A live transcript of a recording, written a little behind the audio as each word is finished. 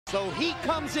So he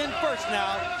comes in first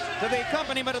now to the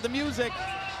accompaniment of the music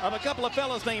of a couple of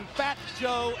fellows named Fat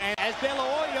Joe, and as De La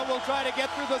Hoya will try to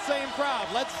get through the same crowd.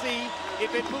 Let's see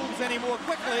if it moves any more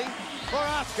quickly for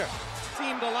Oscar.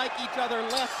 Seem to like each other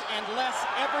less and less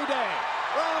every day.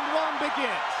 Round one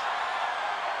begins.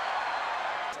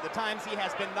 The times he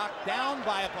has been knocked down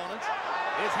by opponents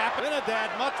is happening. Trinidad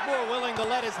much more willing to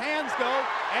let his hands go,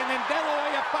 and then De La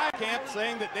Hoya fight camp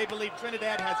saying that they believe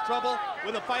Trinidad has trouble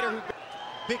with a fighter who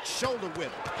big shoulder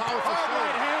whip, powerful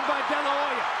right hand by De La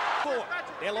Hoya. 4.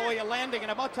 De La Hoya landing at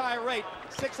a much higher rate,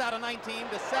 6 out of 19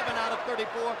 to 7 out of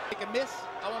 34. Make a miss,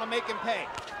 I want to make him pay.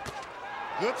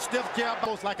 Good stiff jab,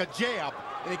 goes like a jab,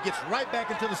 and it gets right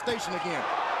back into the station again.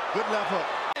 Good left hook.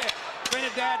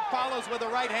 Trinidad follows with a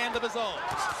right hand of his own.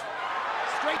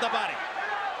 Straight the body.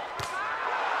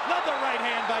 Another right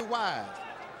hand by Wise.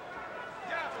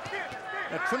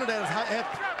 Now Trinidad has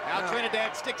now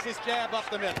Trinidad sticks his jab up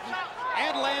the middle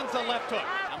and lands a left hook.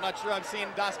 I'm not sure I've seen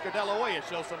Oscar De La Hoya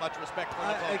show so much respect for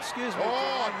the opponent. Excuse me.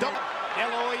 Oh, De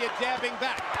La Hoya jabbing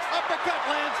back. Uppercut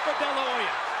lands for De La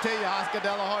Hoya. Tell you, Oscar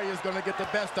De La Hoya is going to get the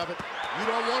best of it. You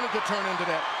don't want it to turn into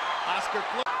that. Oscar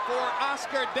flip for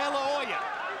Oscar De La Hoya.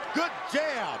 Good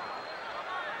jab.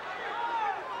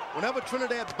 Whenever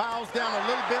Trinidad bows down a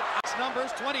little bit.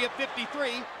 Numbers 20 of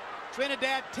 53.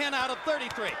 Trinidad 10 out of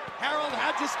 33. Harold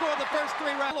had to score the first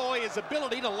 3 rounds. Hoya's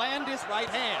ability to land his right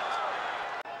hand.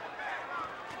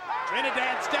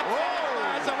 Trinidad steps in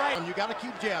as a right. And you got to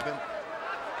keep jabbing.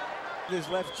 His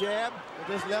left jab. With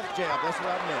his left jab, that's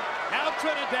what I meant. Now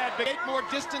Trinidad, 8 more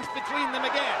distance between them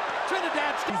again.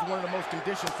 Trinidad. He's one of the most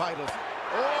conditioned fighters.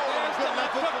 Oh, there's good the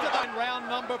left hook hook to the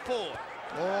round number 4.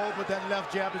 Oh, but that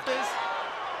left jab is this.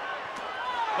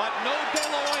 But no De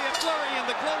La Hoya flurry in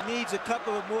the close. Needs a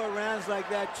couple of more rounds like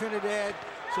that, Trinidad,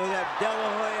 so that De La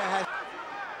Hoya has.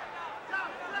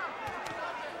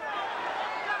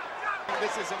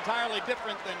 This is entirely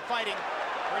different than fighting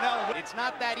Burnell. It's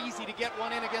not that easy to get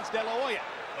one in against De La Hoya,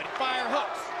 but fire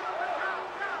hooks.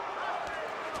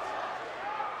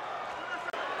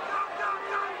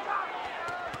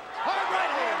 Hard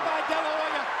right hand by De La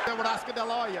Hoya. There with Oscar De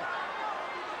La Hoya.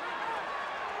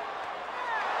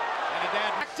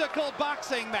 Tactical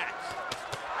boxing match.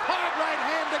 Hard right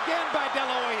hand again by De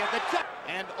La Hoya.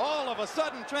 And all of a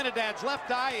sudden, Trinidad's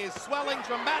left eye is swelling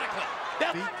dramatically.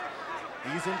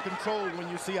 He's in control when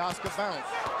you see Oscar bounce.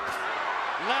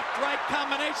 Left-right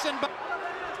combination.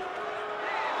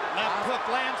 Left hook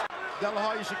lands. De La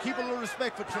Hoya, you should keep a little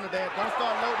respect for Trinidad. Don't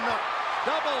start loading up.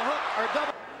 Double hook or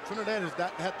double. Trinidad has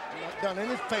not done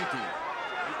any fainting.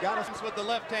 You got us with the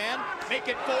left hand. Make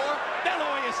it 4. De La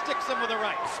Hoya sticks him with the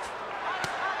right.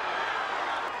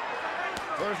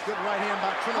 First good right hand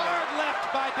by Trinidad. Hard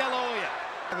left by De La Hoya.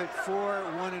 Have it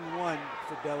 4-1-1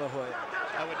 for De La Hoya.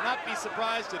 I would not be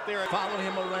surprised if they're following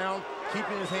him around,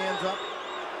 keeping his hands up.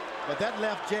 But that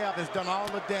left jab has done all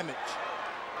the damage.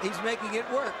 He's making it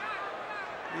work.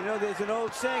 You know, there's an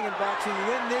old saying in boxing, you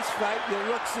win this fight,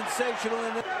 you'll look sensational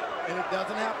in it. And it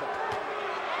doesn't happen.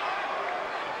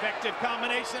 Effective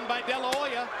combination by De La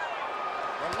Hoya.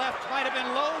 The left might have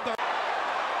been low. The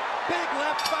big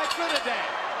left by Trinidad.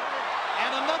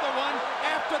 And another one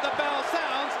after the bell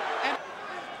sounds. And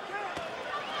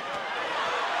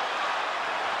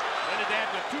Trinidad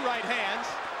with 2 right hands.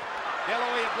 De La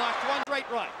Hoya blocked 1 straight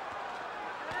right.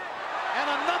 And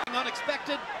another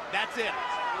unexpected. That's it.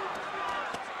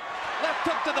 Left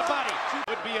hook to the body.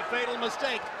 Would be a fatal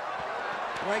mistake.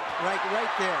 Right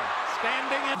there.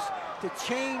 Standing in. To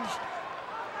change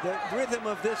the rhythm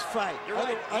of this fight. You're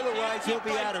right. Otherwise, he'll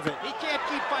be out of it. He can't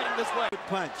keep fighting this way. Good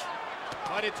punch.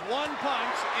 But it's 1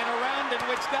 punch in a round in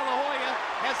which De La Hoya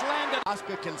has landed.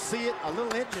 Oscar can see it, a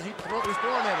little inch, and he's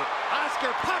throwing at it.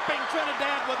 Oscar popping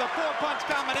Trinidad with a 4-punch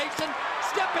combination,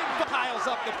 stepping piles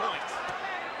up the points.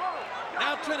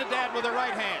 Now Trinidad with a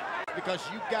right hand. Because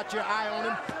you've got your eye on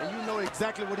him, and you know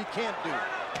exactly what he can't do.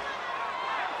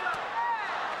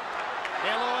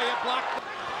 De La Hoya blocked.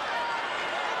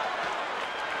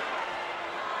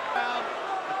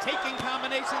 Taking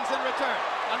combinations in return.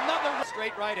 Another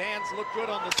straight right hands look good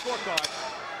on the scorecard,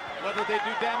 whether they do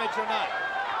damage or not.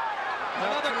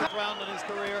 Another round in his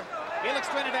career. Felix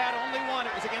Trinidad only won.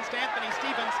 It was against Anthony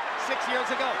Stevens 6 years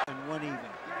ago. And 1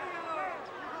 even.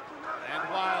 And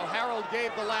while Harold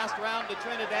gave the last round to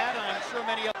Trinidad, and I'm sure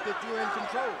many others that you're in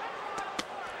control.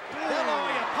 De La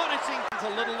Hoya punishing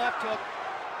a little left hook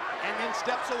and then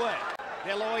steps away.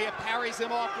 De La Hoya parries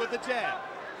him off with the jab.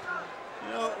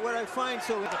 You know, what I find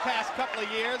so in the past couple of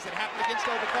years, it happened against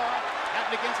Obacar,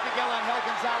 happened against Miguel Angel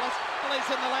Gonzalez. Plays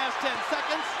in the last 10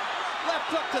 seconds. Left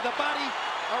hook to the body,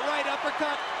 a right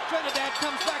uppercut. Trinidad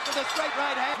comes back with a straight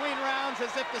right hand between rounds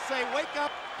as if to say, wake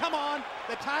up, come on,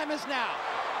 the time is now.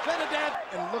 Trinidad.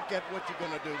 And look at what you're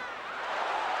going to do.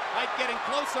 Fight getting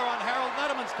closer on Harold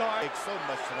Nuttman's card. Takes so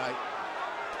much tonight.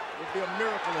 It would be a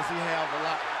miracle if he have a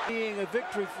lot. Being a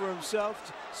victory for himself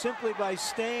simply by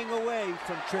staying away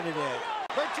from Trinidad.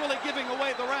 Virtually giving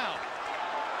away the round.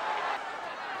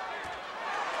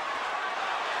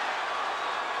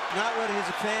 Not what his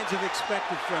fans have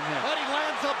expected from him. But he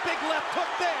lands a big left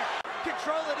hook there.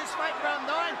 Control of this fight, round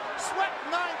 9. Sweat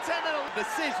 9-10 and a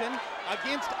decision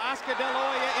against Oscar De La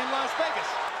Hoya in Las Vegas.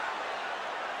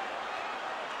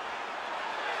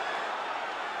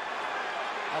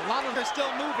 A lot of them are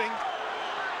still moving.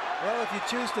 Well, if you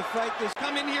choose to fight this,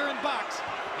 Come in here and box.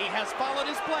 He has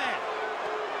followed his plan.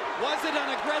 Was it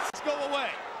an aggressive go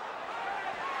away?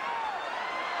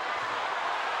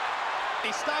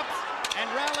 He stops and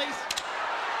rallies,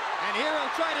 and here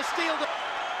he'll try to steal the...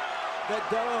 that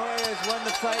De La Hoya has won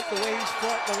the fight the way he's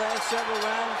fought the last several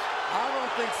rounds? I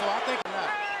don't think so. I think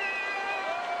not.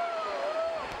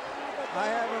 I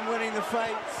have him winning the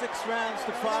fight 6 rounds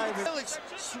to 5. Felix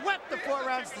swept the 4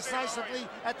 rounds decisively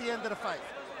at the end of the fight.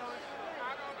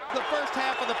 The first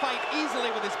half of the fight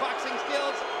easily with his boxing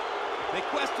skills. The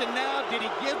question now, did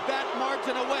he give that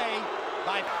margin away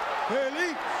by...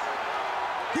 Felix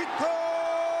Tito